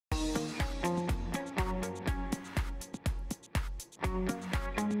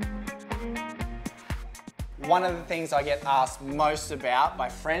One of the things I get asked most about by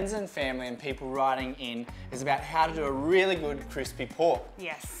friends and family and people writing in is about how to do a really good crispy pork.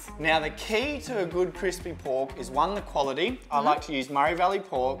 Yes. Now the key to a good crispy pork is one, the quality. I like to use Murray Valley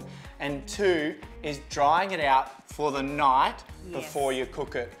pork, and two is drying it out for the night before you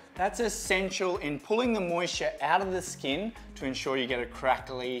cook it. That's essential in pulling the moisture out of the skin to ensure you get a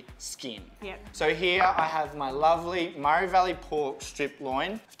crackly skin. Yep. So here I have my lovely Murray Valley pork strip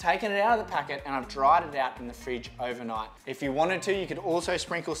loin. I've taken it out of the packet and I've dried it out in the fridge overnight. If you wanted to, you could also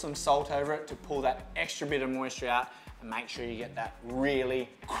sprinkle some salt over it to pull that extra bit of moisture out and make sure you get that really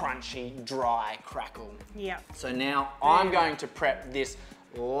crunchy, dry crackle. Yep. So now I'm going to prep this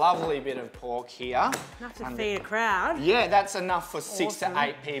lovely bit of pork here. Enough to feed a crowd. Yeah, that's enough for 6 to Awesome.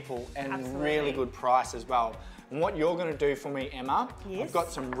 8 people, and Absolutely. really good price as well. And what you're going to do for me, Emma, Yes. I've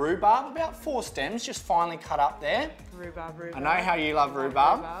got some rhubarb, about 4 stems, just finely cut up there. Rhubarb. I know how you love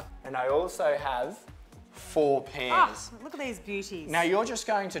rhubarb. And I also have 4 pears. Oh, look at these beauties. Now you're just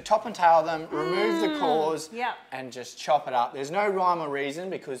going to top and tail them, remove the cores, Yep. and just chop it up. There's no rhyme or reason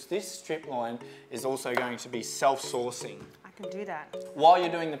because this strip loin is also going to be self-saucing. I can do that. While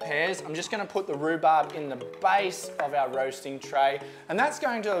you're doing the pears, I'm just going to put the rhubarb in the base of our roasting tray, and that's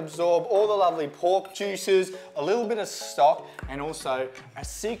going to absorb all the lovely pork juices, a little bit of stock, and also a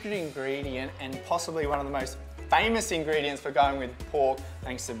secret ingredient and possibly one of the most famous ingredients for going with pork,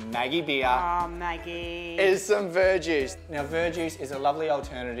 thanks to Maggie Beer, Oh, Maggie. is some verjuice. Now verjuice is a lovely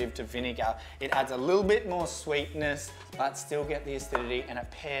alternative to vinegar. It adds a little bit more sweetness, but still get the acidity, and it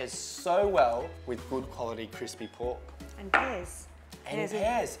pairs so well with good quality crispy pork. And pears. And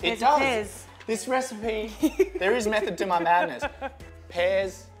pears. It and does. pears. This recipe, there is method to my madness.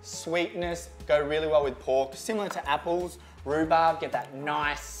 Pears, sweetness, go really well with pork. Similar to apples, rhubarb, get that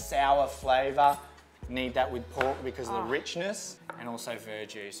nice sour flavour. Need that with pork because of the richness, and also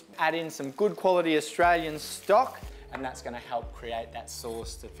verjuice. Add in some good quality Australian stock, and that's going to help create that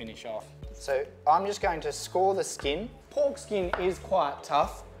sauce to finish off. So I'm just going to score the skin. Pork skin is quite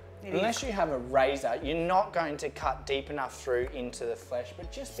tough. Unless you have a razor, you're not going to cut deep enough through into the flesh,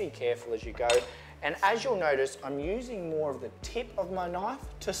 but just be careful as you go. And as you'll notice, I'm using more of the tip of my knife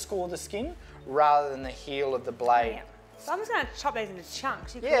to score the skin rather than the heel of the blade. Yeah. So I'm just going to chop these into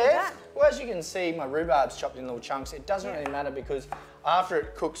chunks. You cool with that? Well, as you can see, my rhubarb's chopped in little chunks. It doesn't really matter because after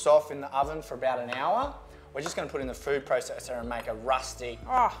it cooks off in the oven for about an hour, we're just going to put it in the food processor and make a rusty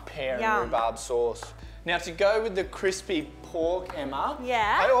pear and rhubarb sauce. Now to go with the crispy pork, Emma,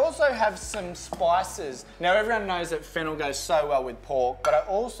 I also have some spices. Now everyone knows that fennel goes so well with pork, but I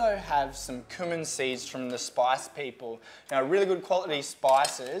also have some cumin seeds from the Spice People. Now really good quality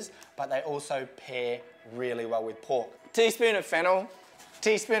spices, but they also pair really well with pork. Teaspoon of fennel,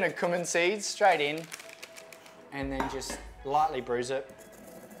 teaspoon of cumin seeds, straight in, and then just lightly bruise it.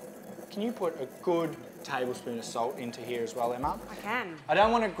 Can you put a good tablespoon of salt into here as well, Emma? I can. I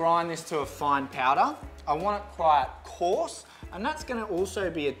don't want to grind this to a fine powder. I want it quite coarse, and that's going to also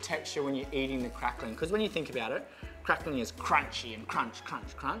be a texture when you're eating the crackling, because when you think about it, crackling is crunchy and crunch,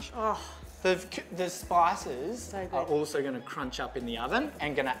 crunch, crunch. Oh. The spices are also going to crunch up in the oven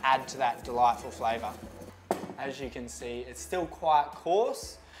and going to add to that delightful flavour. As you can see, it's still quite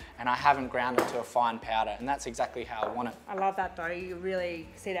coarse, and I haven't ground it to a fine powder, and that's exactly how I want it. I love that though. You really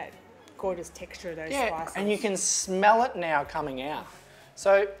see that gorgeous texture of those spices. And you can smell it now coming out.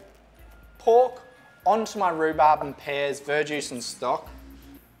 So, pork onto my rhubarb and pears, verjuice and stock,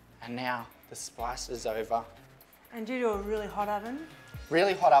 and now the spice is over. And do you do a really hot oven?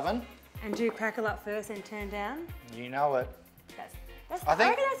 Really hot oven. And do you crackle up first and turn down? You know it. I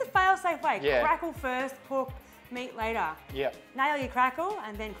reckon that's a fail-safe way. Yeah. Crackle first, pork, meat later. Yeah. Nail your crackle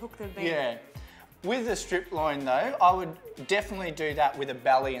and then cook the meat. Yeah. With the strip loin though, I would definitely do that with a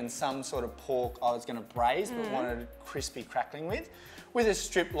belly and some sort of pork I was going to braise but wanted crispy crackling with. With a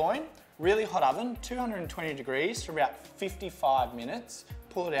strip loin, really hot oven, 220 degrees for about 55 minutes.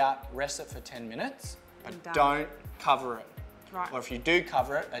 Pull it out, rest it for 10 minutes, but don't cover it. Right. Or if you do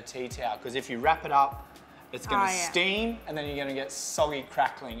cover it, a tea towel, because if you wrap it up, it's going to steam and then you're going to get soggy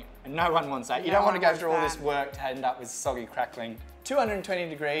crackling, and no one wants that. You don't want to go through all this work to end up with soggy crackling. 220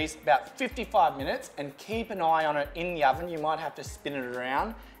 degrees, about 55 minutes, and keep an eye on it in the oven. You might have to spin it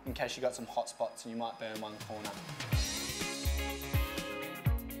around in case you've got some hot spots and you might burn one corner.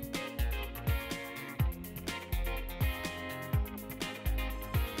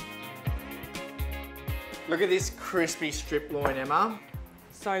 Look at this crispy strip loin, Emma.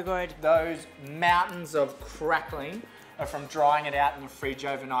 So good. Those mountains of crackling are from drying it out in the fridge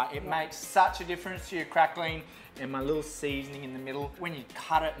overnight. It makes such a difference to your crackling, and my little seasoning in the middle. When you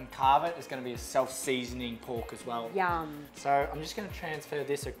cut it and carve it, it's going to be a self-seasoning pork as well. Yum. So I'm just going to transfer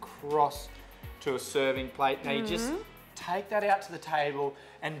this across to a serving plate. Now you just take that out to the table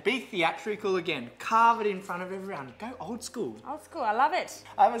and be theatrical again. Carve it in front of everyone. Go old school. Old school, I love it.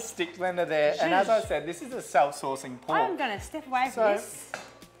 I have a stick blender there, and as I said, this is a self-sourcing pork. I'm going to step away from this.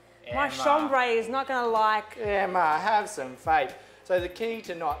 My Emma, chambray is not going to like... Emma, have some faith. So the key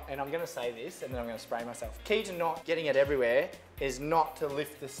to not, and I'm going to say this, and then I'm going to spray myself. Key to not getting it everywhere is not to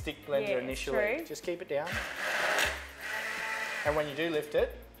lift the stick blender initially. True. Just keep it down. And when you do lift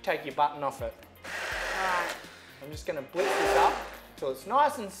it, take your button off it. Alright. I'm just going to blitz this up till it's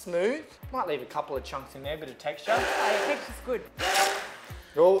nice and smooth. Might leave a couple of chunks in there, a bit of texture. Oh, your texture's good.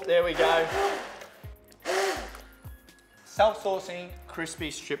 Oh, there we go. Self-saucing crispy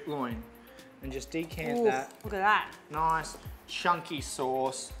strip loin. And just decant that. Look at that. Nice chunky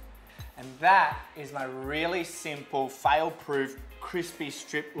sauce. And that is my really simple, fail-proof crispy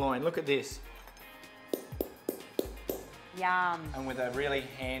strip loin. Look at this. Yum. And with a really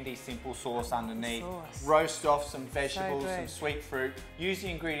handy, simple sauce underneath. Sauce. Roast off some vegetables, good. some sweet fruit. Use the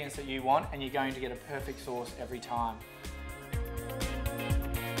ingredients that you want and you're going to get a perfect sauce every time.